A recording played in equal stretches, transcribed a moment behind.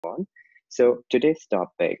on. So today's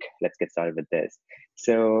topic, let's get started with this.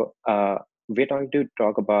 So we're going to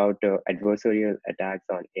talk about adversarial attacks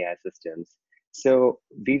on AI systems. So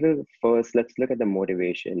we will first, let's look at the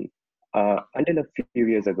motivation. Until a few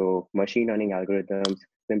years ago, machine learning algorithms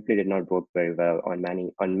simply did not work very well on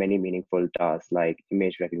many meaningful tasks like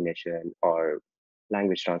image recognition or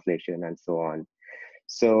language translation and so on.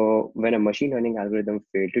 So when a machine learning algorithm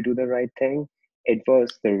failed to do the right thing, it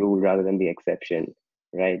was the rule rather than the exception,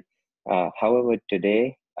 right? However,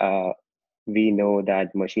 today we know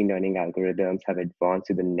that machine learning algorithms have advanced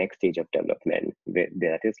to the next stage of development.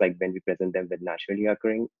 That is like when we present them with naturally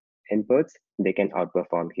occurring inputs, they can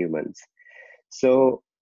outperform humans. So,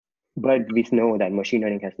 but we know that machine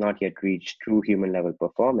learning has not yet reached true human level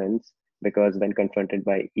performance because when confronted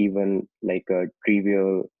by even like a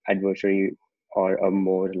trivial adversary or a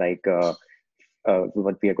more like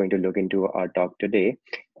what we are going to look into our talk today,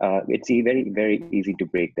 very easy to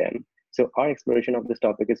break them. So our exploration of this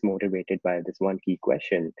topic is motivated by this one key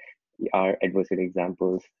question: are adversary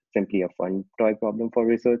examples simply a fun toy problem for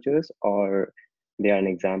researchers, or they are an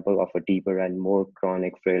example of a deeper and more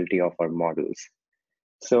chronic frailty of our models?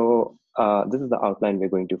 So this is the outline we're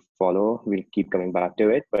going to follow. We'll keep coming back to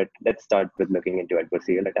it, but let's start with looking into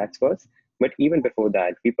adversarial attacks first. But even before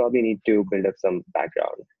that, we probably need to build up some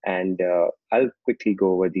background. And I'll quickly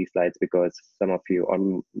go over these slides because some of you, or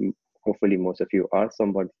hopefully most of you, are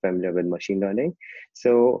somewhat familiar with machine learning.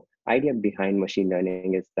 So idea behind machine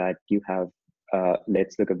learning is that you have,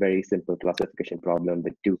 let's look at a very simple classification problem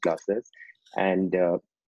with two classes. And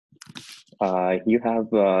you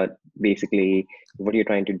have basically what you're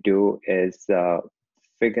trying to do is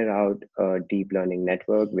figure out a deep learning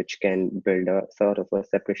network which can build a sort of a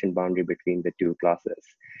separation boundary between the two classes.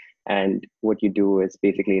 And what you do is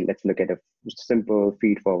basically, let's look at a simple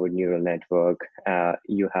feed forward neural network.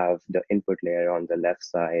 You have the input layer on the left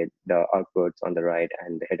side, the outputs on the right,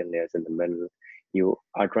 and the hidden layers in the middle. You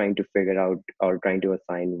are trying to figure out or trying to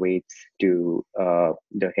assign weights to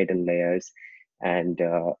the hidden layers. And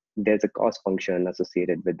there's a cost function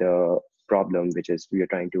associated with the problem, which is we are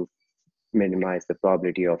trying to minimize the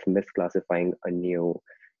probability of misclassifying a new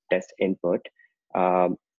test input.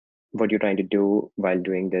 Um, what you're trying to do while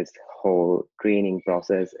doing this whole training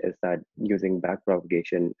process is that using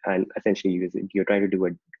backpropagation and essentially you're trying to do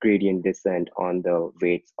a gradient descent on the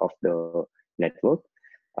weights of the network.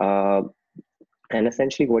 Uh, and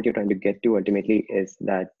essentially what you're trying to get to ultimately is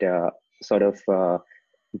that sort of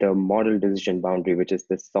the model decision boundary, which is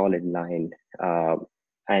the solid line.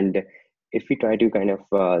 And if we try to kind of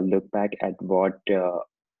look back at what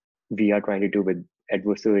we are trying to do with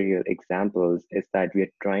adversarial examples, is that we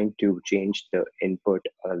are trying to change the input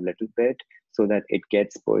a little bit so that it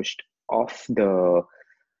gets pushed off the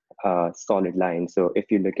solid line. So if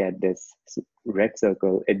you look at this red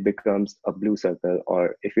circle, it becomes a blue circle,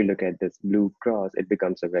 or if you look at this blue cross, it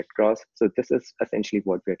becomes a red cross. So this is essentially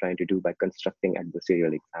what we're trying to do by constructing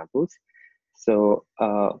adversarial examples. So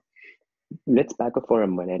let's back up for a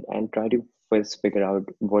minute and try to first figure out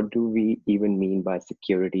what do we even mean by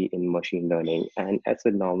security in machine learning. And as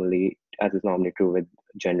is normally true with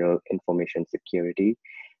general information security,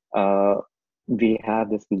 uh, we have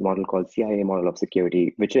this model called CIA model of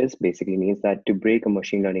security, which is basically means that to break a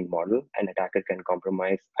machine learning model, an attacker can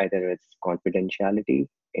compromise either its confidentiality,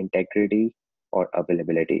 integrity, or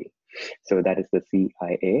availability. So that is the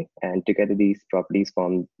CIA, and together these properties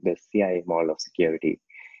form the CIA model of security.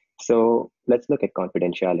 So let's look at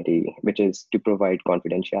confidentiality, which is to provide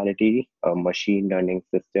confidentiality, a machine learning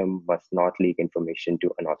system must not leak information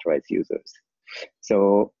to unauthorized users.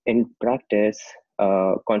 So in practice,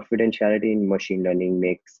 confidentiality in machine learning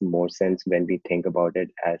makes more sense when we think about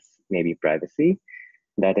it as maybe privacy.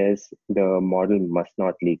 That is, the model must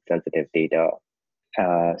not leak sensitive data.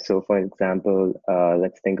 So for example,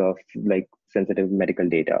 let's think of like sensitive medical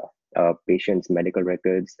data, patients' medical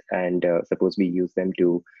records, and suppose we use them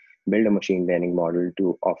to build a machine learning model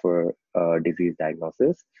to offer disease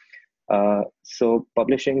diagnosis. So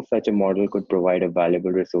publishing such a model could provide a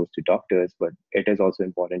valuable resource to doctors, but it is also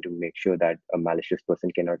important to make sure that a malicious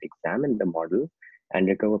person cannot examine the model and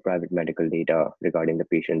recover private medical data regarding the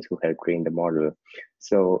patients who helped train the model.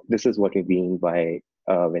 So this is what we mean by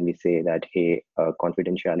when we say that, hey,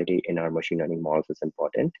 confidentiality in our machine learning models is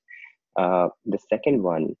important. The second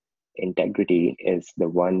one, integrity, is the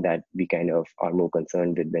one that we kind of are more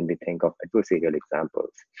concerned with when we think of adversarial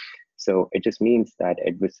examples. So it just means that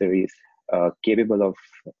adversaries capable of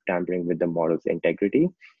tampering with the model's integrity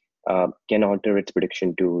can alter its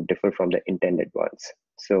prediction to differ from the intended ones.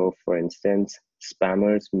 So for instance,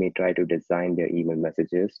 spammers may try to design their email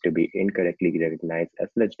messages to be incorrectly recognized as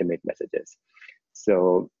legitimate messages.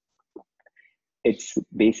 So it's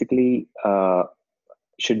basically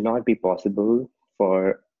should not be possible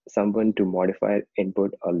for someone to modify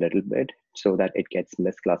input a little bit so that it gets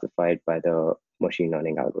misclassified by the machine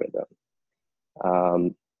learning algorithm.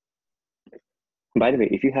 Um, by the way,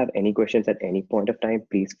 if you have any questions at any point of time,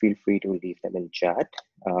 please feel free to leave them in chat.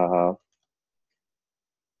 One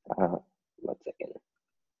second.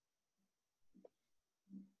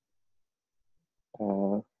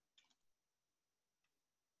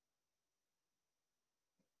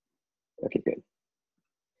 Okay, good.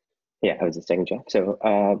 Yeah, I was just checking chat. So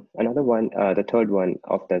another one, the third one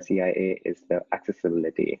of the CIA is the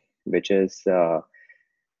accessibility, which is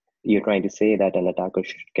you're trying to say that an attacker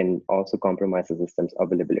can also compromise the system's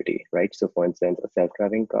availability, right? So for instance, a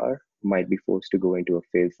self-driving car might be forced to go into a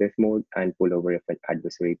fail-safe mode and pull over if an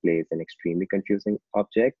adversary places an extremely confusing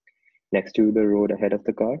object next to the road ahead of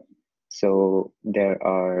the car. So there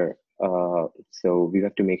are, so we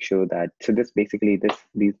have to make sure that, so this basically,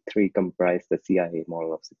 these three comprise the CIA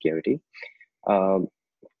model of security.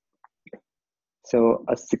 So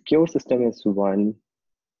a secure system is one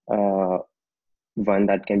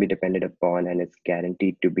that can be depended upon and is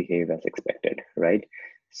guaranteed to behave as expected, right?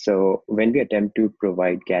 So when we attempt to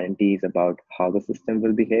provide guarantees about how the system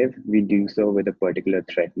will behave, we do so with a particular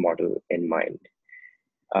threat model in mind.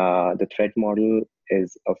 The threat model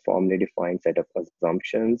is a formally defined set of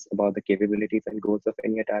assumptions about the capabilities and goals of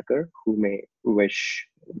any attacker who may wish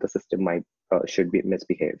the system should be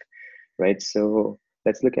misbehave, right? So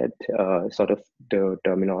let's look at sort of the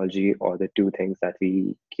terminology or the two things that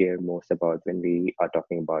we care most about when we are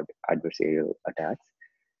talking about adversarial attacks.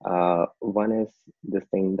 One is this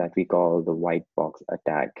thing that we call the white box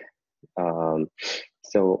attack.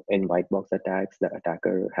 So in white box attacks, the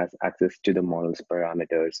attacker has access to the model's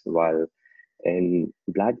parameters, while in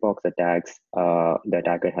black box attacks, the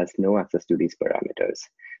attacker has no access to these parameters.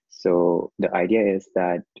 So the idea is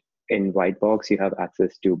that in white box, you have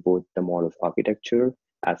access to both the model's architecture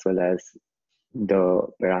as well as the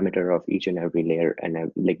parameter of each and every layer, and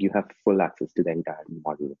like you have full access to the entire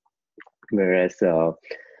model. Whereas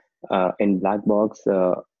in black box,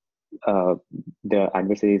 the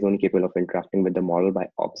adversary is only capable of interacting with the model by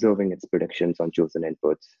observing its predictions on chosen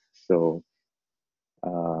inputs. So,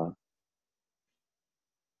 all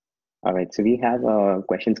right, so we have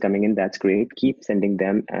questions coming in. That's great. Keep sending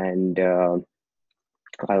them, and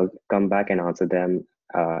I'll come back and answer them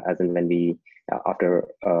as and when we, after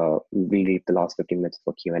we leave the last 15 minutes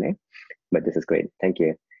for Q&A. But this is great. Thank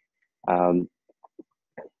you.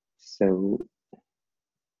 So,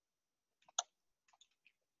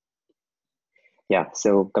 yeah,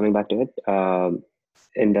 so coming back to it,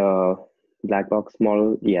 in the black box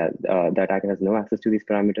model, yeah, the attacker has no access to these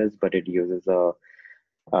parameters, but it uses a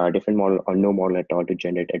different model or no model at all to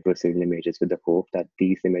generate adversarial images with the hope that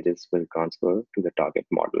these images will transfer to the target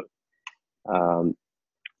model.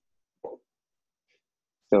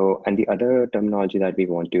 So, and the other terminology that we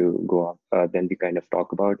want to go up, then we kind of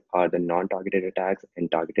talk about are the non-targeted attacks and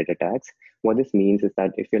targeted attacks. What this means is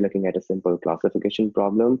that if you're looking at a simple classification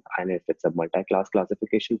problem, and if it's a multi-class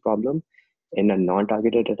classification problem, in a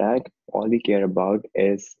non-targeted attack, all we care about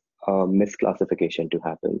is misclassification to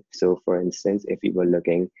happen. So for instance, if we were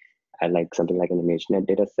looking at like something like an ImageNet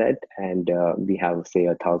data set, and we have say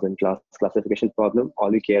 1,000 class classification problem, all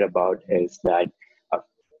we care about is that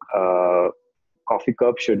coffee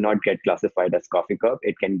cup should not get classified as coffee cup.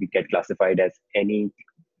 It can get classified as any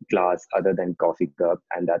class other than coffee cup,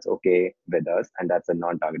 and that's okay with us, and that's a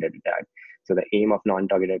non-targeted attack. So the aim of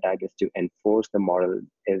non-targeted attack is to enforce the model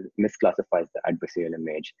is misclassifies the adversarial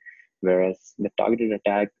image, whereas the targeted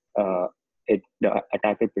attack, the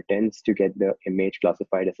attacker pretends to get the image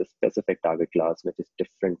classified as a specific target class, which is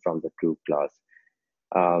different from the true class.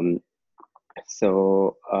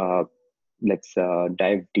 Let's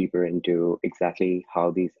dive deeper into exactly how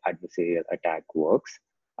these adversarial attack works.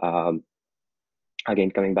 Again,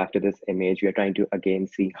 coming back to this image, we are trying to again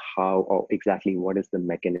see how or exactly what is the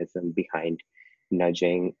mechanism behind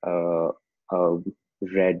nudging a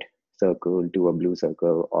red circle to a blue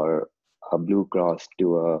circle or a blue cross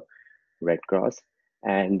to a red cross.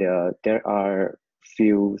 And there are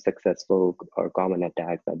few successful or common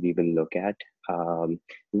attacks that we will look at.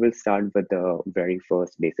 We'll start with the very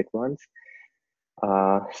first basic ones.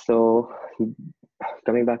 So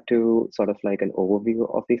coming back to sort of like an overview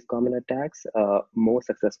of these common attacks, most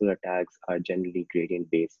successful attacks are generally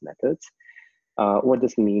gradient-based methods. What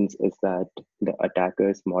this means is that the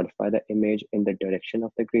attackers modify the image in the direction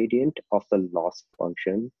of the gradient of the loss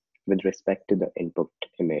function with respect to the input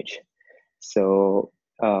image. So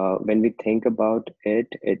when we think about it,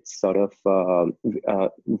 it's sort of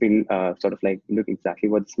we'll sort of like look exactly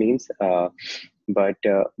what this means. But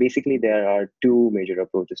basically, there are two major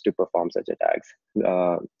approaches to perform such attacks.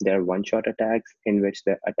 There are one-shot attacks in which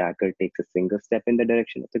the attacker takes a single step in the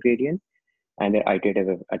direction of the gradient, and there are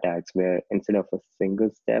iterative attacks where instead of a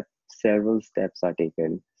single step, several steps are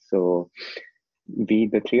taken. So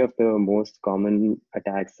the three of the most common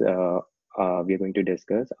attacks we are going to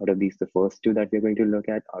discuss. Out of these, the first two that we're going to look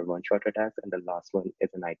at are one-shot attacks, and the last one is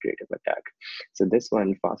an iterative attack. So this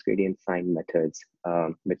one, fast gradient sign methods,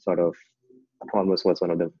 which sort of almost was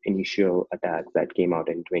one of the initial attacks that came out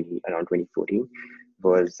in around 2014,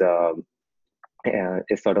 was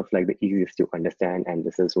is sort of like the easiest to understand, and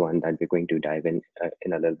this is one that we're going to dive in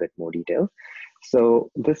a little bit more detail. So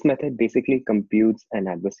this method basically computes an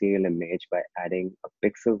adversarial image by adding a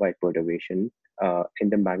pixel-wide perturbation in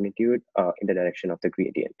the magnitude in the direction of the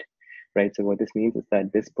gradient, right? So what this means is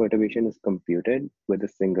that this perturbation is computed with a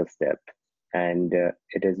single step, and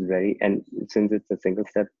it is and since it's a single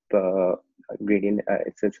step gradient,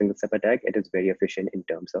 it's a single step attack, it is very efficient in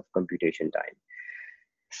terms of computation time.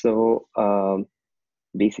 So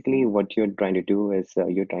basically what you're trying to do is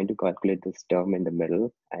you're trying to calculate this term in the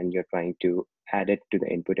middle, and you're trying to add it to the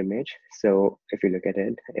input image. So if you look at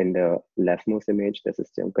it in the leftmost image, the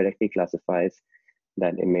system correctly classifies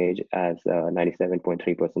that image as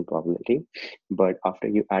 97.3% probability. But after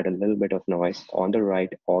you add a little bit of noise on the right,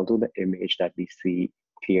 although the image that we see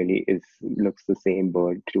clearly looks the same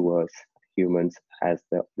bird to us humans as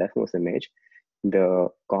the leftmost image, the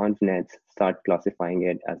conv nets start classifying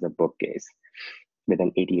it as a bookcase with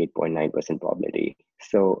an 88.9% probability.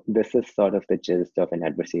 So this is sort of the gist of an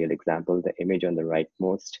adversarial example. The image on the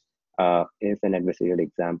rightmost is an adversarial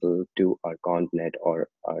example to our convnet or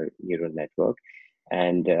our neural network.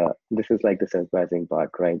 And this is like the surprising part,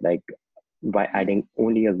 right? Like by adding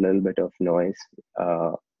only a little bit of noise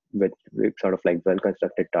with sort of like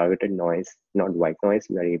well-constructed targeted noise, not white noise,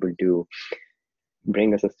 we are able to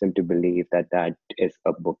bring a system to believe that that is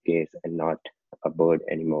a bookcase and not a bird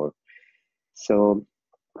anymore. So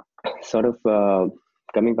sort of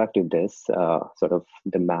coming back to this, sort of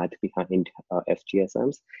the math behind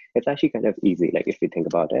FGSMs, it's actually kind of easy, like if you think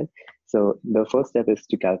about it. So the first step is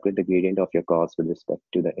to calculate the gradient of your cost with respect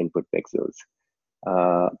to the input pixels.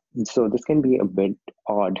 So this can be a bit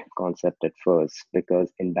odd concept at first,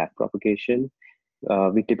 because in backpropagation,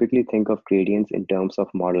 we typically think of gradients in terms of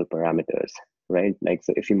model parameters, right? Like,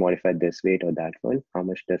 so if you modify this weight or that one, how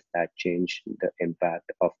much does that change the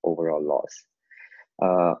impact of overall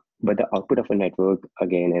loss? But the output of a network,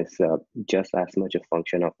 again, is just as much a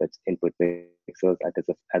function of its input pixels as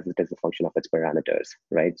it is a function of its parameters,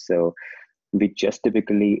 right? So we just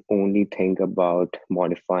typically only think about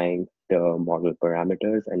modifying the model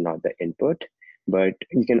parameters and not the input. But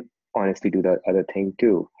you can honestly do the other thing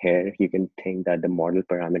too. Here, you can think that the model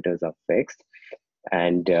parameters are fixed,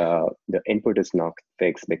 and the input is not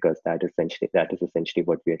fixed, because that is essentially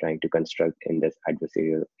what we are trying to construct in this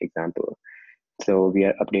adversarial example. So we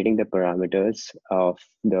are updating the parameters of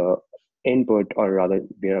the input, or rather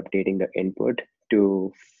we are updating the input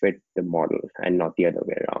to fit the model and not the other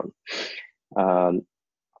way around.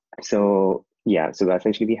 So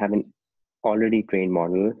essentially we have an already trained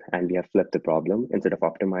model, and we have flipped the problem. Instead of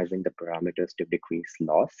optimizing the parameters to decrease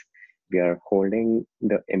loss, we are holding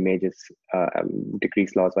the images,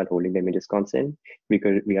 decrease loss while holding the images constant,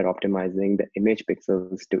 because we are optimizing the image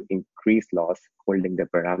pixels to increase loss, holding the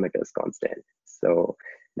parameters constant. So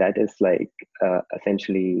that is like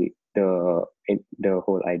essentially the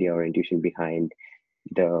whole idea or intuition behind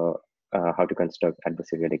the how to construct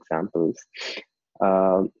adversarial examples.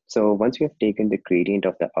 So once we have taken the gradient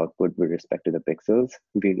of the output with respect to the pixels,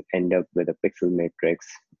 we end up with a pixel matrix,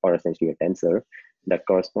 or essentially a tensor, that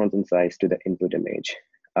corresponds in size to the input image.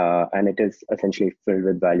 And it is essentially filled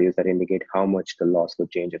with values that indicate how much the loss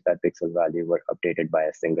would change if that pixel value were updated by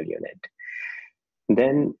a single unit.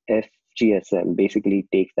 Then FGSM basically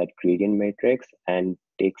takes that gradient matrix and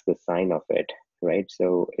takes the sign of it, right?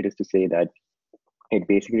 So it is to say that it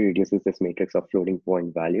basically reduces this matrix of floating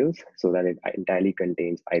point values so that it entirely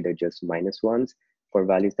contains either just -1s for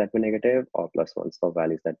values that were negative, or +1s for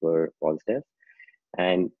values that were positive.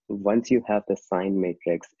 And once you have the sign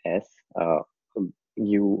matrix S,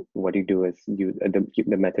 what you do is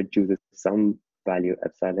the method chooses some value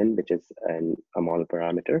epsilon, which is a model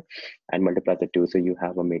parameter, and multiply the two. So you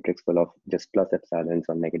have a matrix full of just plus epsilons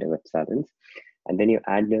or negative epsilons. And then you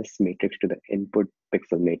add this matrix to the input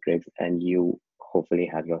pixel matrix, and you hopefully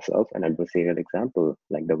have yourself an adversarial example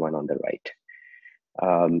like the one on the right.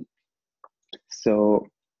 So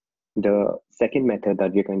the second method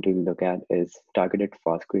that we're going to look at is targeted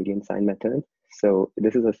fast gradient sign method. So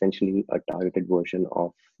this is essentially a targeted version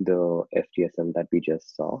of the FGSM that we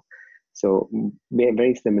just saw. So we're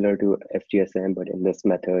very similar to FGSM, but in this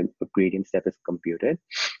method, a gradient step is computed.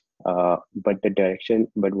 But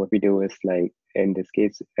what we do is, like in this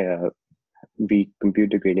case, we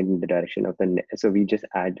compute the gradient in the direction of so we just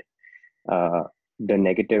add the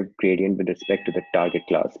negative gradient with respect to the target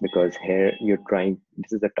class, because here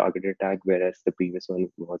this is a targeted attack, whereas the previous one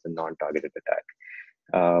was a non-targeted attack.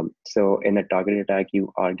 So in a targeted attack,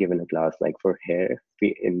 you are given a class. Like for here,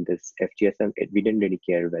 in this FGSM, we didn't really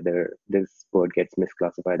care whether this bird gets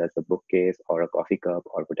misclassified as a bookcase or a coffee cup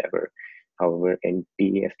or whatever. However, in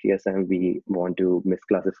TFGSM, we want to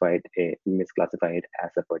misclassify it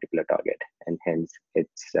as a particular target, and hence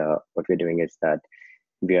it's what we're doing is that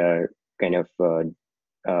we are kind of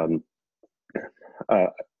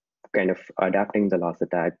adapting the last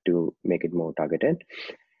attack to make it more targeted.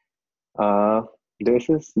 This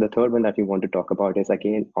is the third one that we want to talk about, is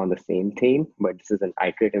again on the same theme, but this is an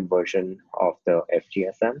iterative version of the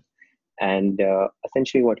FGSM. And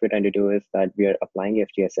essentially what we're trying to do is that we are applying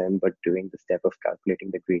FGSM, but doing the step of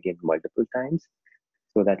calculating the gradient multiple times,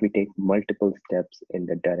 so that we take multiple steps in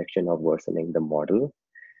the direction of worsening the model.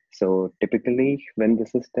 So typically when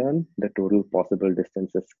this is done, the total possible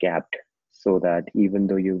distance is capped, so that even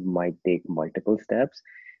though you might take multiple steps,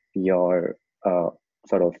 your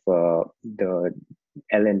the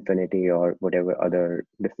L infinity or whatever other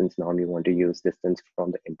distance norm you want to use, distance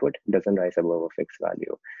from the input, doesn't rise above a fixed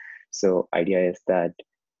value. So idea is that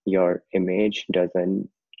your image doesn't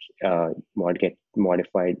get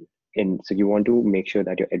modified so you want to make sure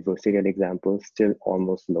that your adversarial example still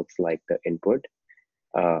almost looks like the input,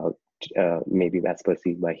 maybe as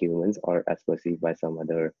perceived by humans or as perceived by some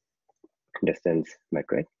other distance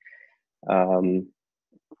metric.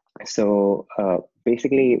 So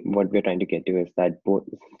basically what we're trying to get to is that both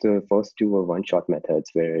the first two are one-shot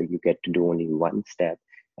methods where you get to do only one step,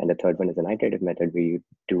 and the third one is an iterative method where you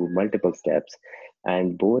do multiple steps.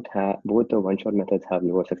 And both the one-shot methods have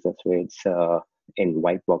lower success rates in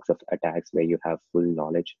white box of attacks where you have full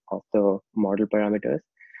knowledge of the model parameters.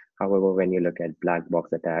 However, when you look at black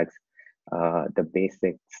box attacks, the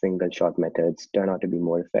basic single shot methods turn out to be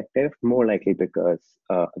more effective, more likely because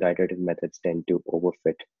the iterative methods tend to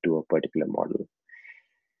overfit to a particular model.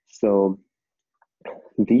 So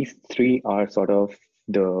these three are sort of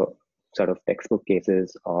the textbook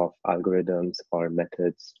cases of algorithms or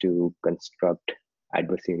methods to construct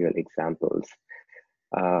adversarial examples.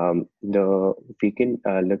 We can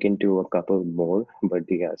look into a couple more, but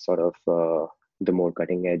they are sort of the more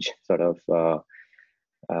cutting edge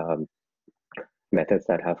methods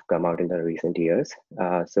that have come out in the recent years.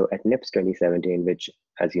 So at NIPS 2017, which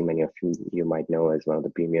as many of you might know is one of the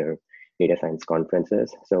premier data science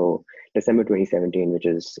conferences. So December 2017, which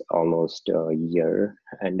is almost a year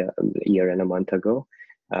and a month ago,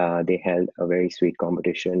 they held a very sweet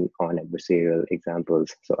competition on adversarial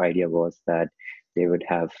examples. So idea was that they would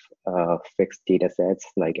have fixed data sets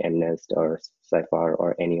like MNIST or CIFAR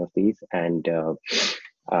or any of these, and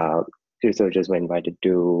researchers were invited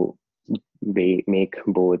to make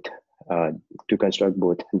both to construct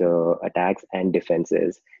both the attacks and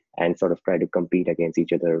defenses, and sort of try to compete against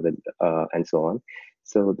each other with and so on.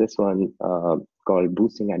 So this one called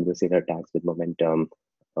Boosting Adversarial Attacks with Momentum,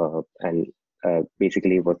 and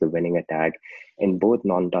basically was the winning attack in both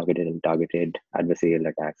non-targeted and targeted adversarial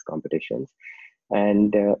attacks competitions.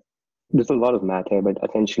 And there's a lot of math here, but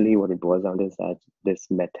essentially what it boils down to is that this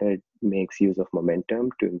method makes use of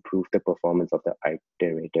momentum to improve the performance of the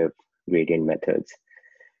iterative gradient methods.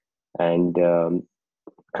 And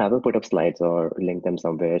I will put up slides or link them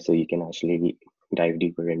somewhere so you can actually dive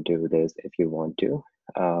deeper into this if you want to.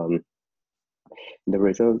 The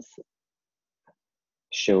results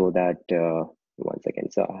show that, one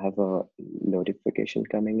second. So I have a notification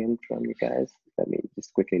coming in from you guys. Let me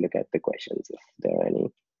just quickly look at the questions if there are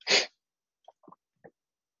any.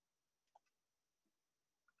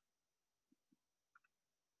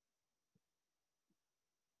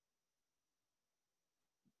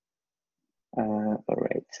 All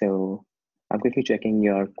right, so I'm quickly checking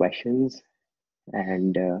your questions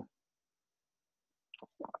and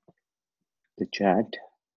the chat.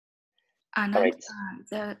 Anant, All right.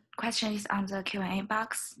 the question is on the Q&A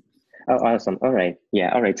box. Oh, awesome. All right.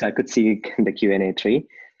 Yeah. All right. So I could see the Q&A tree.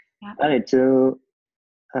 Yeah. All right. So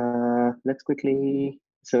let's quickly.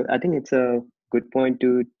 So I think it's a good point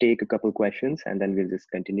to take a couple questions and then we'll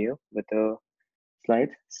just continue with the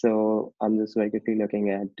slides. So I'm just very quickly looking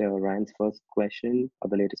at Ryan's first question or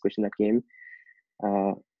the latest question that came.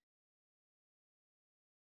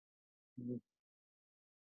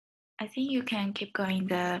 I think you can keep going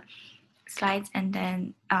the slides and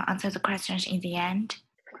then answer the questions in the end.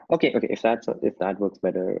 Okay, if that works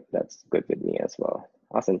better, that's good with me as well.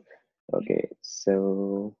 Awesome. Okay,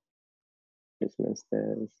 so dismiss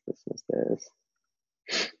this.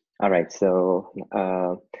 All right, so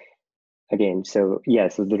again, so yeah,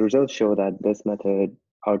 so the results show that this method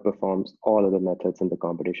outperforms all other methods in the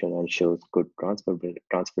competition and shows good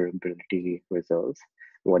transferability results.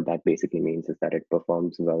 What that basically means is that it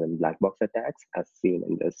performs well in black box attacks, as seen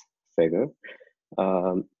in this figure.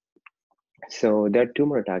 So there are two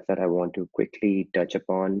more attacks that I want to quickly touch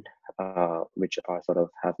upon, which are sort of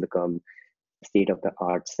have become state of the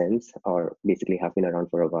art since, or basically have been around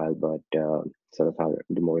for a while, but sort of are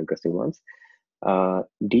the more interesting ones.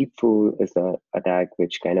 Deep fool is the attack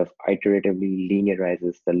which kind of iteratively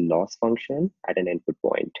linearizes the loss function at an input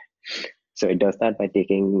point. So it does that by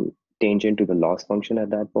taking tangent to the loss function at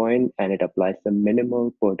that point, and it applies the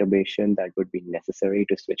minimal perturbation that would be necessary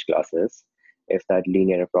to switch classes if that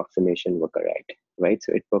linear approximation were correct, right?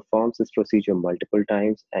 So it performs this procedure multiple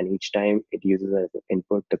times, and each time it uses as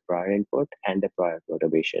input the prior input and the prior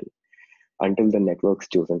perturbation until the network's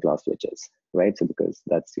chosen class switches, right? So because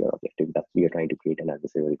that's your objective, that you're trying to create an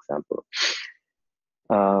adversarial example.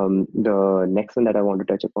 The next one that I want to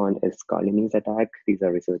touch upon is Carlini's attack. These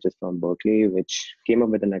are researchers from Berkeley, which came up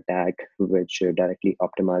with an attack which directly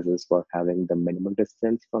optimizes for having the minimal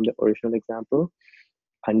distance from the original example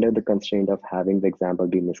under the constraint of having the example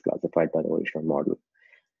be misclassified by the original model,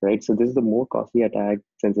 right? So this is the more costly attack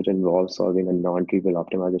since it involves solving a non-trivial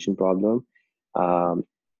optimization problem.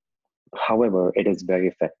 However, it is very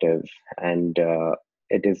effective, and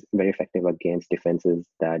it is very effective against defenses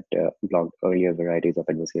that block earlier varieties of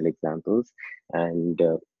adversarial examples. And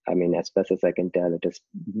I mean, as best as I can tell, it is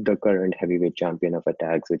the current heavyweight champion of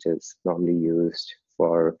attacks, which is normally used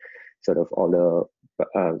for sort of all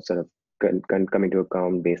the sort of coming to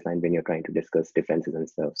account baseline when you're trying to discuss defenses and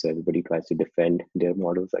stuff. So everybody tries to defend their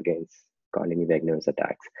models against Carlini-Wagner's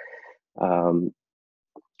attacks.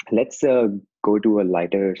 Let's go to a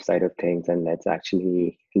lighter side of things and let's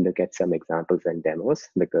actually look at some examples and demos,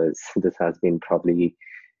 because this has been probably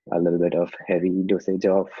a little bit of heavy dosage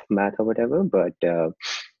of math or whatever. But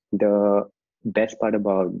the best part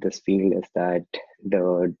about this field is that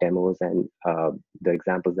the demos and the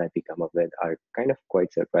examples that we come up with are kind of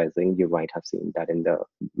quite surprising. You might have seen that in the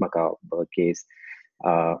Macau bird case.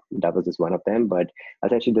 That was just one of them, but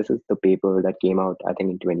essentially this is the paper that came out, I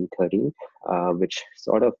think, in 2013, which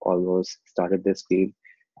sort of almost started this field.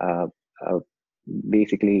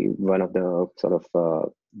 Basically, one of the sort of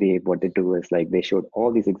what they do is like they showed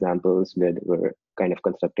all these examples where they were kind of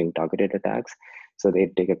constructing targeted attacks. So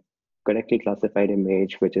they take a correctly classified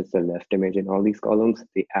image, which is the left image in all these columns.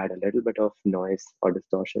 They add a little bit of noise or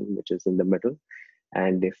distortion, which is in the middle,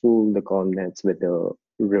 and they fool the columnists with the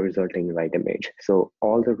resulting right image. So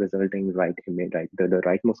all the resulting right image, right, the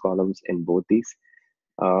rightmost columns in both these,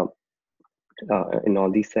 in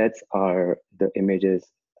all these sets are the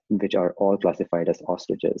images which are all classified as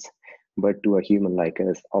ostriches. But to a human like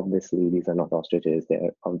us, obviously these are not ostriches.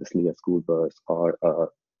 They're obviously a school bus or a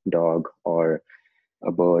dog or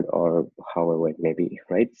a bird or however it may be,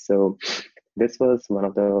 right? So this was one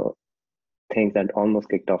of the things that almost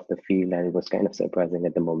kicked off the field, and it was kind of surprising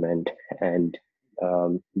at the moment. And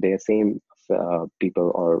the same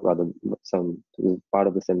people, or rather some part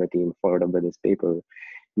of the similar team, followed up with this paper,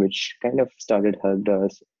 which kind of helped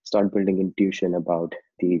us start building intuition about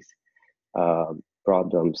these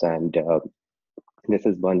problems. And this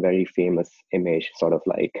is one very famous image, sort of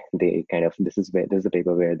like they kind of, this is a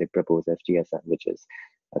paper where they propose FGSM, which is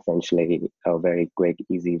essentially a very quick,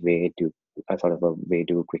 easy way to sort of a way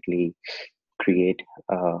to quickly create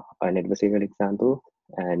an adversarial example.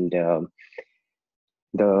 And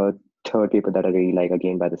the third paper that I really like,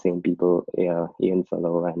 again by the same people, Ian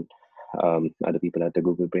Fellow and other people at the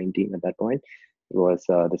Google Brain team at that point, was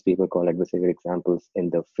this paper called Adversarial Examples in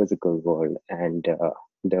the Physical World. And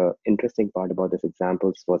the interesting part about these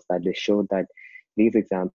examples was that they showed that these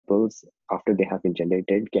examples, after they have been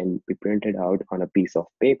generated, can be printed out on a piece of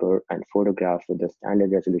paper and photographed with a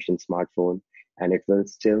standard resolution smartphone, and it will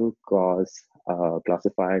still cause a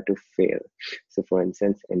classifier to fail. So for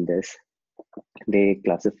instance, in this, they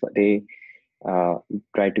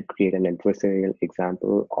tried to create an adversarial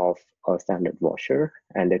example of a standard washer,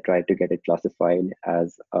 and they tried to get it classified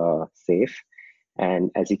as safe.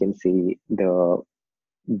 And as you can see, the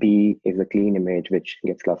B is a clean image which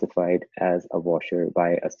gets classified as a washer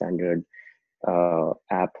by a standard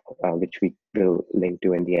app, which we will link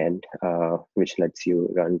to in the end, which lets you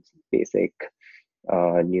run basic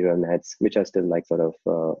neural nets, which are still like sort of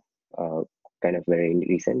kind of very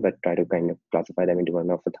recent, but try to kind of classify them into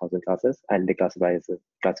one of 1,000 classes, and they classifies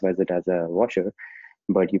it as a washer.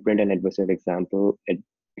 But you print an adversarial example, it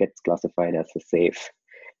gets classified as a safe,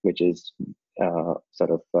 which is more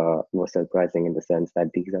surprising in the sense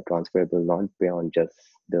that these are transferable not beyond just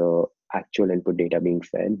the actual input data being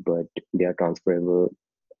fed, but they are transferable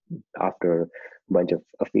after a bunch of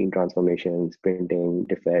affine transformations, printing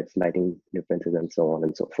defects, lighting differences, and so on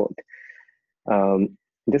and so forth.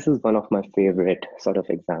 This is one of my favorite sort of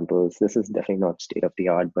examples. This is definitely not state of the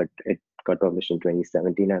art, but it got published in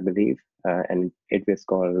 2017, I believe, and it was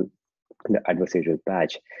called the adversarial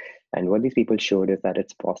patch. And what these people showed is that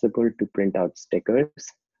it's possible to print out stickers,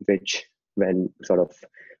 which when sort of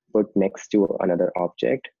put next to another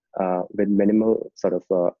object, with minimal sort of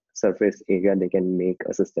surface area, they can make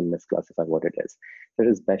a system misclassify what it is. So it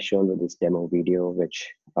is best shown with this demo video,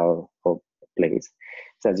 which I'll hope plays.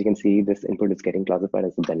 So as you can see, this input is getting classified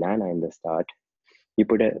as a banana in the start. You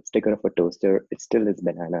put a sticker of a toaster, it still is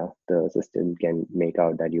banana. The system can make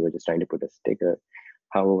out that you were just trying to put a sticker.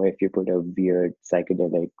 However, if you put a weird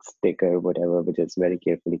psychedelic sticker, whatever, which is very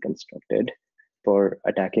carefully constructed for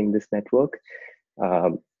attacking this network,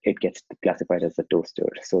 it gets classified as a toaster.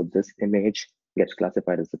 So this image gets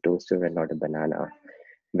classified as a toaster and not a banana,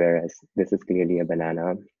 whereas this is clearly a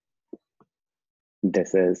banana.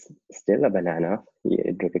 This is still a banana.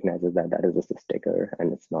 It recognizes that that is just a sticker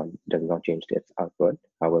and it's not, does not change its output.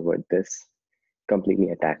 However, this completely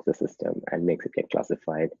attacks the system and makes it get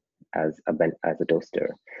classified as a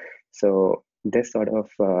toaster. So this sort of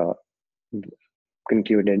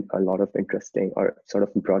concluded a lot of interesting, or sort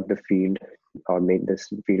of brought the field or made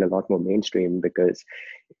this field a lot more mainstream, because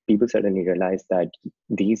people suddenly realized that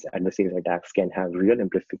these adversarial attacks can have real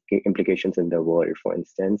implications in the world. For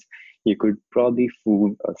instance, you could probably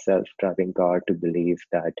fool a self-driving car to believe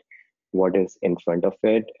that what is in front of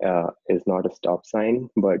it is not a stop sign,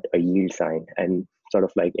 but a yield sign. And sort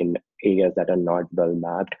of like in areas that are not well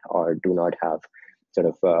mapped or do not have sort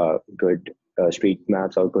of good street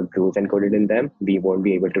maps or good rules encoded in them, we won't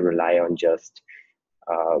be able to rely on just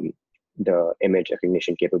the image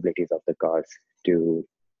recognition capabilities of the cars to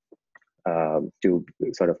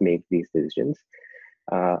sort of make these decisions.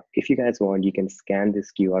 If you guys want, you can scan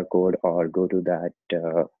this QR code or go to that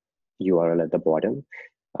URL at the bottom.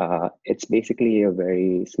 It's basically a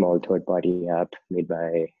very small third-party app made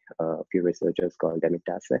by a few researchers called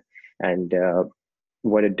Demitase. And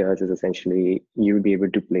what it does is essentially you'll be able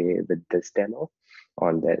to play with this demo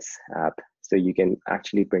on this app. So you can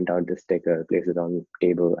actually print out the sticker, place it on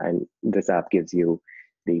table, and this app gives you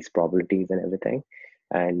these probabilities and everything.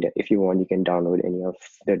 And if you want, you can download any of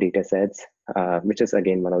the data sets, which is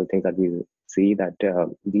again one of the things that we see, that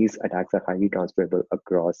these attacks are highly transferable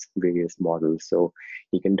across various models. So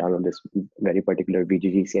you can download this very particular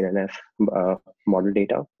BGG CNNF model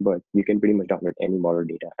data, but you can pretty much download any model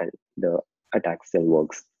data and the attack still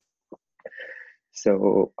works.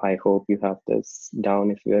 So I hope you have this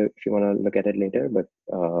down if you want to look at it later, but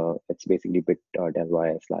it's basically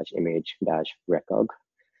bit.ly/image-recog.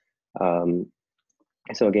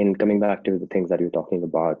 So again, coming back to the things that you're talking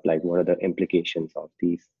about, like what are the implications of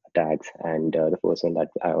these attacks? And the first one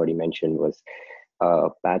that I already mentioned was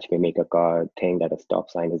patch may make a car think that a stop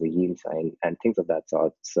sign is a yield sign and things of that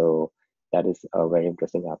sort. So that is a very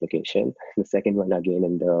interesting application. The second one, again,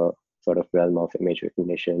 in the sort of realm of image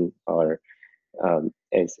recognition, or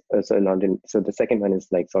is so not in, so the second one is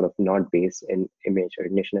like sort of not based in image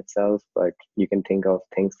recognition itself, but you can think of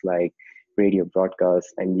things like radio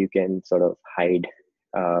broadcasts, and you can sort of hide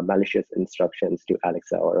malicious instructions to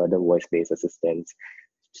Alexa or other voice-based assistants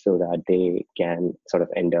so that they can sort of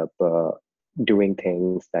end up doing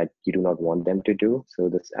things that you do not want them to do. So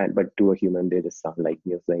this, but to a human, they just sound like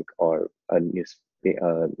music or a news,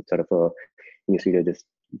 sort of a newsreader just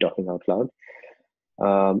talking out loud.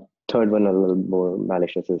 Third one, a little more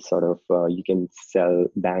malicious, is sort of you can sell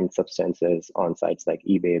banned substances on sites like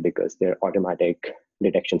eBay, because their automatic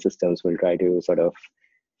detection systems will try to sort of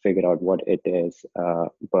figure out what it is.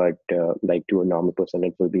 But like to a normal person,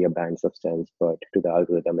 it will be a banned substance, but to the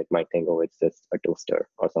algorithm, it might think, oh, it's just a toaster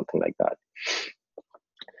or something like that.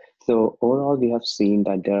 So overall, we have seen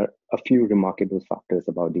that there are a few remarkable factors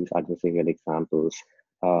about these adversarial examples.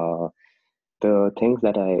 the things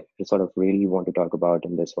that I sort of really want to talk about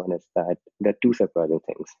in this one is that there are two surprising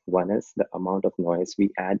things. One is the amount of noise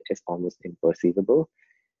we add is almost imperceivable,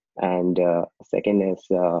 and second is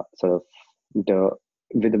sort of the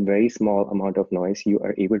with a very small amount of noise, you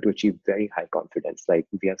are able to achieve very high confidence. Like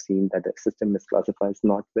we have seen that the system misclassifies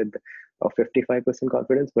not with a 55%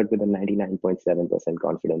 confidence, but with a 99.7%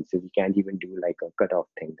 confidence. So we can't even do like a cutoff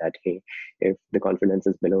thing that, hey, if the confidence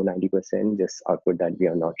is below 90%, just output that we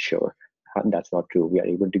are not sure. That's not true. We are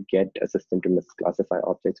able to get a system to misclassify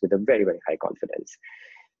objects with a very, very high confidence.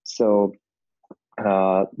 So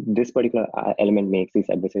this particular element makes these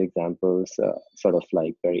adversary examples sort of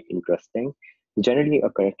like very interesting. Generally, a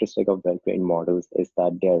characteristic of well-trained models is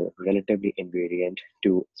that they're relatively invariant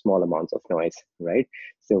to small amounts of noise, right?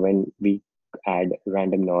 So when we add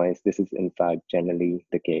random noise, this is in fact generally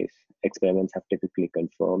the case. Experiments have typically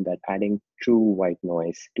confirmed that adding true white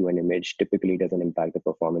noise to an image typically doesn't impact the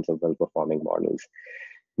performance of well-performing models.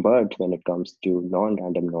 But when it comes to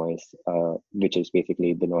non-random noise, which is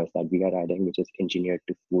basically the noise that we are adding, which is engineered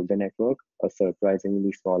to fool the network, a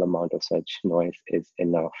surprisingly small amount of such noise is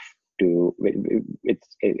enough to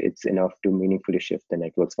it's enough to meaningfully shift the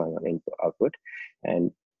network's final input output.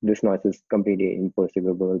 And this noise is completely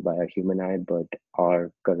imperceivable by a human eye, but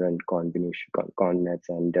our current combination connets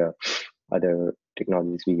and other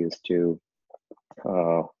technologies we use to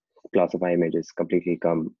uh, classify images completely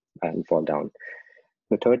come and fall down.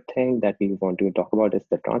 The third thing that we want to talk about is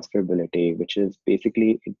the transferability, which is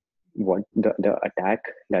basically what the attack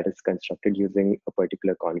that is constructed using a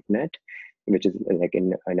particular ConvNet, which is like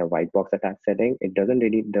in a white box attack setting. It doesn't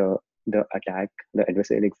really, the attack, the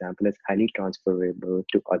adversarial example is highly transferable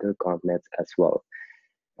to other ConvNets as well.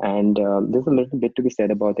 And there's a little bit to be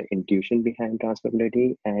said about the intuition behind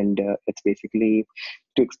transferability. And it's basically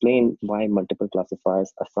to explain why multiple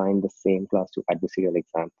classifiers assign the same class to adversarial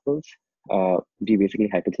examples. We basically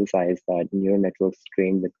hypothesize that neural networks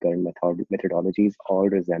trained with current methodologies all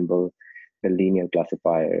resemble the linear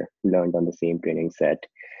classifier learned on the same training set.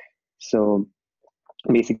 So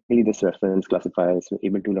basically, this reference classifier is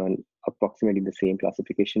able to learn approximately the same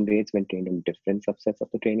classification rates when trained on different subsets of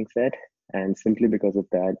the training set. And simply because of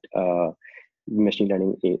that, machine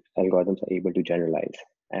learning algorithms are able to generalize.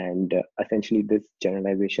 And essentially, this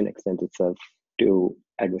generalization extends itself to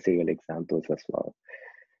adversarial examples as well.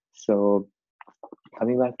 So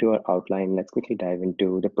coming back to our outline, let's quickly dive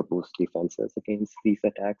into the proposed defenses against these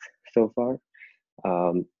attacks so far.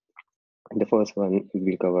 Um, the first one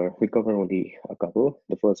we cover only a couple.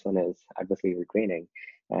 The first one is adversarial training,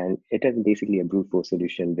 and it is basically a brute force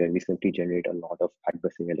solution where we simply generate a lot of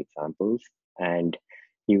adversarial examples and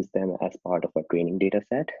use them as part of a training data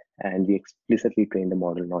set, and we explicitly train the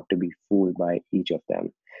model not to be fooled by each of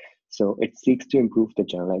them. So it seeks to improve the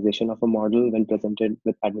generalization of a model when presented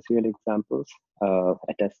with adversarial examples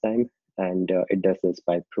at test time, and it does this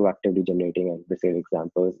by proactively generating adversarial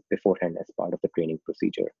examples beforehand as part of the training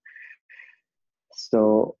procedure.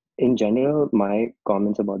 So in general, my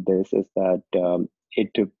comments about this is that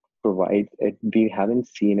it provides it. We haven't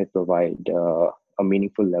seen it provide a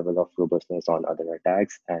meaningful level of robustness on other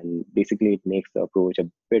attacks, and basically it makes the approach a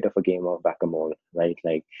bit of a game of whack-a-mole, right?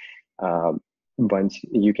 Like once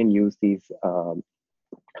you can use these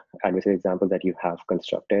adversary examples that you have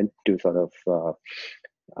constructed to sort of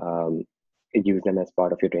um, use them as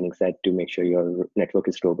part of your training set to make sure your network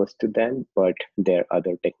is robust to them. But there are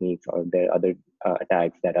other techniques or there are other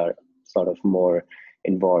attacks that are sort of more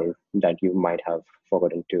involved that you might have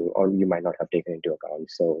forgotten to, or you might not have taken into account.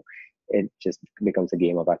 So it just becomes a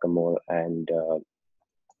game of whack-a-mole, and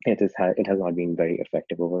it has not been very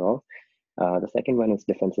effective overall. The second one is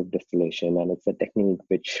defensive distillation, and it's a technique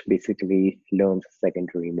which basically learns a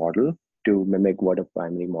secondary model to mimic what a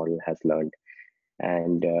primary model has learned.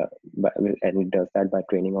 And and it does that by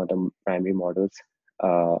training on the primary model's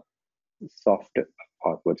soft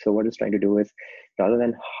output. So what it's trying to do is, rather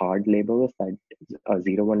than hard labels like a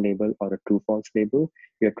 0-1 label or a true-false label,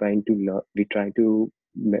 we try to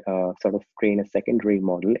sort of train a secondary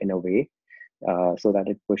model in a way so that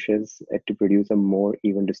it pushes it to produce a more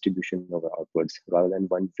even distribution over outputs rather than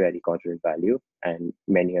one very confident value and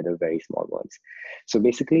many other very small ones. So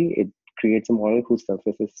basically, it creates a model whose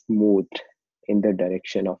surface is smooth in the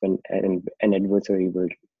direction of an adversary will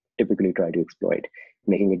typically try to exploit,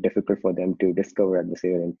 making it difficult for them to discover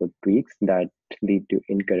adversarial input tweaks that lead to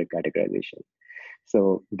incorrect categorization.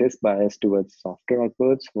 So this bias towards softer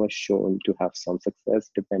outputs was shown to have some success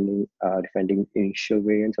defending initial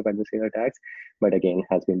variants of adversarial attacks, but again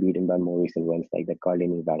has been beaten by more recent ones like the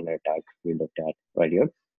Cardini-Wagner attack we looked at earlier.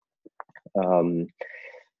 Um,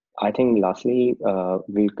 I think lastly,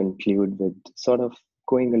 we'll conclude with sort of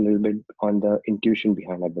going a little bit on the intuition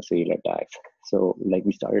behind adversarial attacks. So like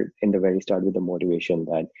we started in the very start with the motivation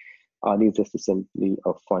that are these just simply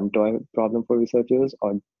a fun toy problem for researchers,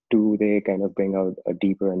 or do they kind of bring out a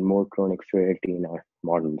deeper and more chronic frailty in our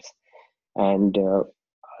models? And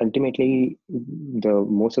ultimately, the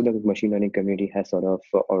most of the machine learning community has sort of,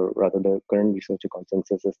 or rather, the current researcher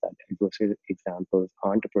consensus is that adversarial examples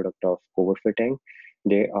aren't a product of overfitting.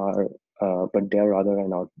 They are, but they are rather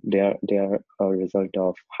an out. They are a result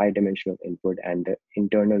of high dimensional input and the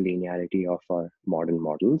internal linearity of our modern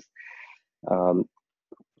models. Um,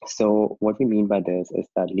 so what we mean by this is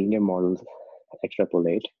that linear models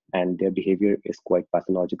extrapolate, and their behavior is quite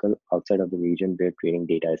pathological outside of the region where training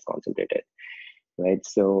data is concentrated, right?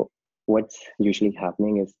 So what's usually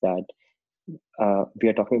happening is that we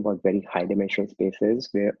are talking about very high dimensional spaces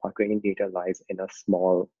where our training data lies in a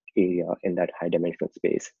small area in that high dimensional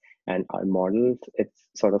space. And our models, it's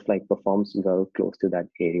sort of like performs well close to that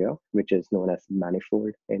area, which is known as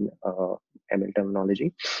manifold in ML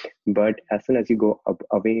terminology. But as soon as you go up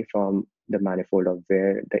away from the manifold of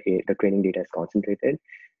where the training data is concentrated,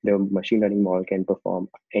 the machine learning model can perform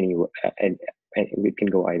anywhere, and it can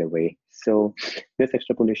go either way. So this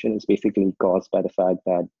extrapolation is basically caused by the fact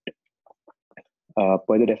that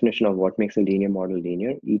per the definition of what makes a linear model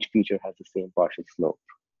linear, each feature has the same partial slope,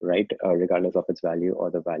 right? Regardless of its value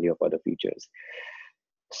or the value of other features.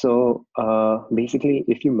 So basically,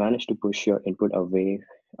 if you manage to push your input away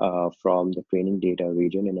from the training data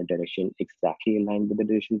region in a direction exactly aligned with the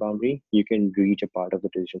decision boundary, you can reach a part of the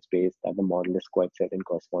decision space that the model is quite certain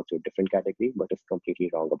corresponds to a different category, but is completely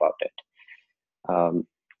wrong about it. Um,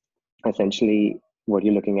 Essentially, what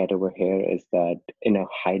you're looking at over here is that in a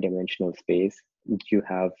high dimensional space, you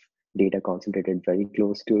have data concentrated very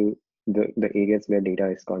close to the areas where data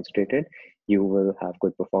is concentrated. You will have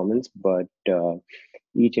good performance, but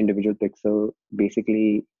each individual pixel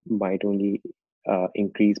basically might only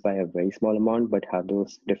increase by a very small amount, but have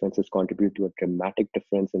those differences contribute to a dramatic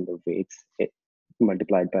difference in the weights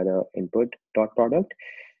multiplied by the input dot product.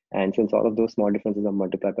 And since all of those small differences are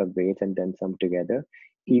multiplied by weights and then summed together,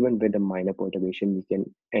 even with a minor perturbation, you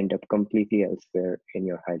can end up completely elsewhere in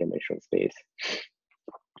your high dimensional space.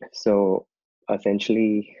 So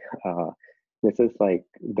essentially, this is like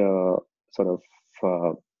the sort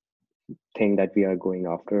of thing that we are going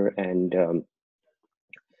after. And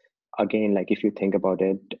again, like if you think about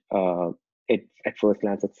it, it at first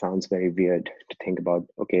glance, it sounds very weird to think about,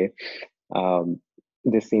 okay, um,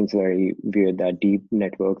 this seems very weird that deep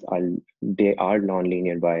networks are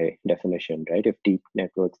nonlinear by definition, right? If deep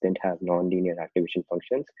networks didn't have nonlinear activation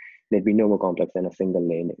functions, they'd be no more complex than a single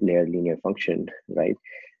layer linear function, right?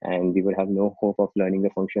 And we would have no hope of learning the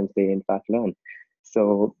functions they in fact learn.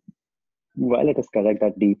 So while it is correct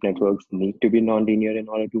that deep networks need to be nonlinear in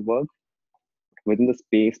order to work, within the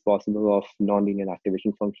space possible of nonlinear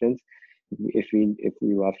activation functions, if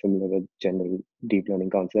you are familiar with general deep learning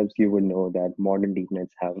concepts, you would know that modern deep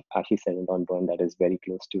nets have actually settled on one that is very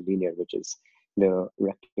close to linear, which is the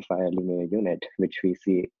rectifier linear unit, which we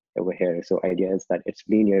see over here. So idea is that it's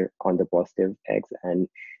linear on the positive x and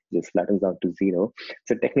just flattens out to 0.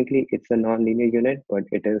 So technically it's a non-linear unit, but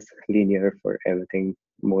it is linear for everything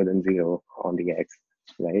more than 0 on the x,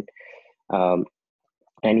 right?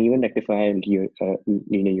 And even rectifier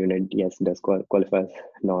linear unit, yes, does qualify as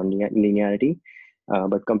non-linearity,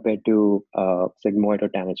 but compared to sigmoid or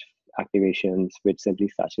tanh activations, which simply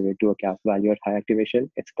saturate to a cap value at high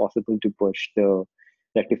activation, it's possible to push the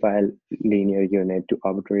rectifier linear unit to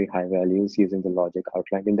arbitrary high values using the logic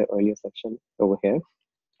outlined in the earlier section over here.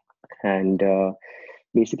 And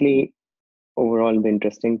basically, overall, the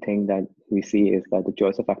interesting thing that we see is that the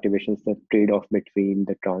choice of activations is the trade-off between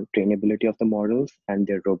the trainability of the models and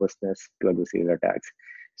their robustness to adversarial attacks.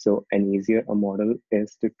 So an easier a model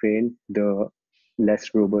is to train, the less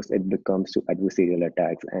robust it becomes to adversarial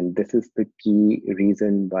attacks. And this is the key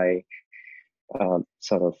reason why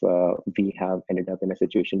we have ended up in a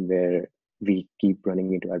situation where we keep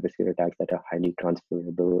running into adversarial attacks that are highly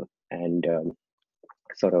transferable and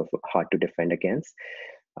sort of hard to defend against.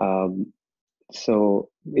 So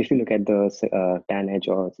if you look at the tanh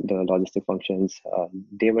or the logistic functions,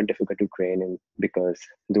 they were difficult to train in because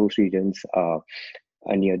those regions are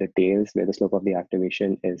near the tails where the slope of the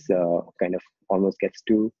activation is kind of almost gets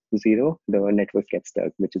to 0. The network gets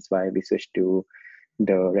stuck, which is why we switched to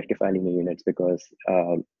the rectifier linear units, because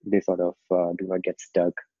they sort of do not get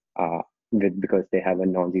stuck because they have a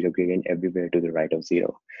non-zero gradient everywhere to the right of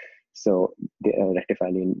 0. So the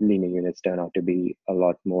rectifier linear units turn out to be a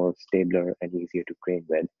lot more stabler and easier to train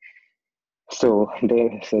with. So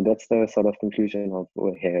that's the sort of conclusion of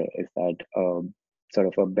over here, is that sort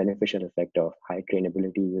of a beneficial effect of high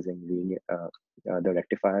trainability using the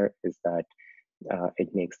rectifier is that it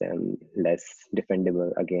makes them less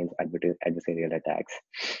defendable against adversarial attacks.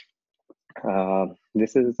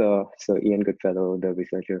 This is so Ian Goodfellow, the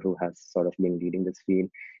researcher who has sort of been leading this field.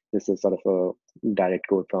 This is sort of a direct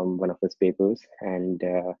quote from one of his papers, and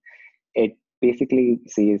it basically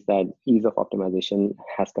says that ease of optimization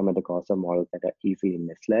has come at the cost of models that are easily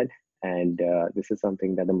misled. And this is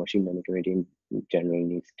something that the machine learning community in general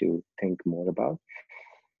needs to think more about.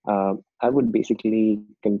 I would basically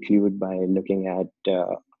conclude by looking at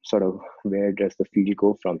sort of where does the field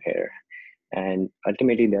go from here. And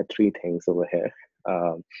ultimately, there are three things over here.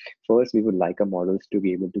 First, we would like our models to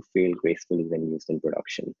be able to fail gracefully when used in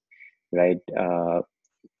production, right?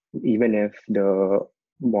 Even if the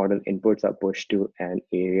model inputs are pushed to an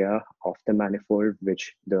area of the manifold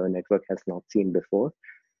which the network has not seen before,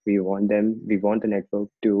 we want the network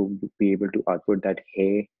to be able to output that,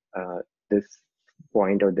 hey, this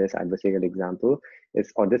point or this adversarial example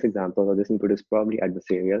is, or this example or this input is probably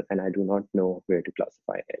adversarial, and I do not know where to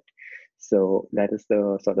classify it. So that is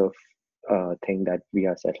the sort of thing that we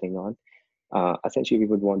are settling on. Essentially, we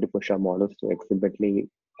would want to push our models to exhibit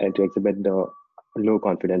the low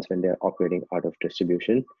confidence when they're operating out of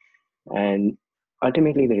distribution. And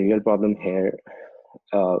ultimately, the real problem here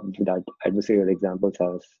that adversarial examples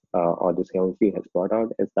has, or this whole field has brought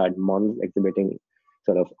out, is that models exhibiting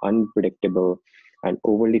sort of unpredictable and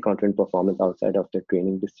overly confident performance outside of the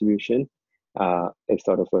training distribution is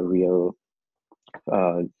sort of a real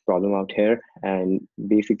problem out here. And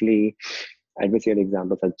basically, adversarial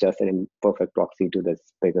examples are just an imperfect proxy to this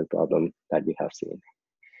bigger problem that we have seen.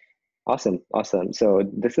 Awesome. So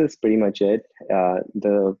this is pretty much it.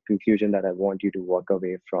 The conclusion that I want you to walk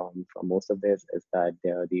away from most of this is that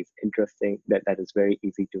there are these interesting, that is very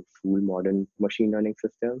easy to fool modern machine learning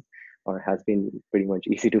system, or has been pretty much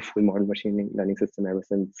easy to fool modern machine learning system ever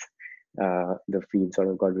since the field sort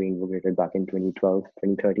of got reinvigorated back in 2012,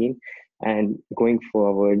 2013. And going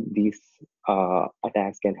forward, these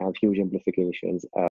attacks can have huge implications.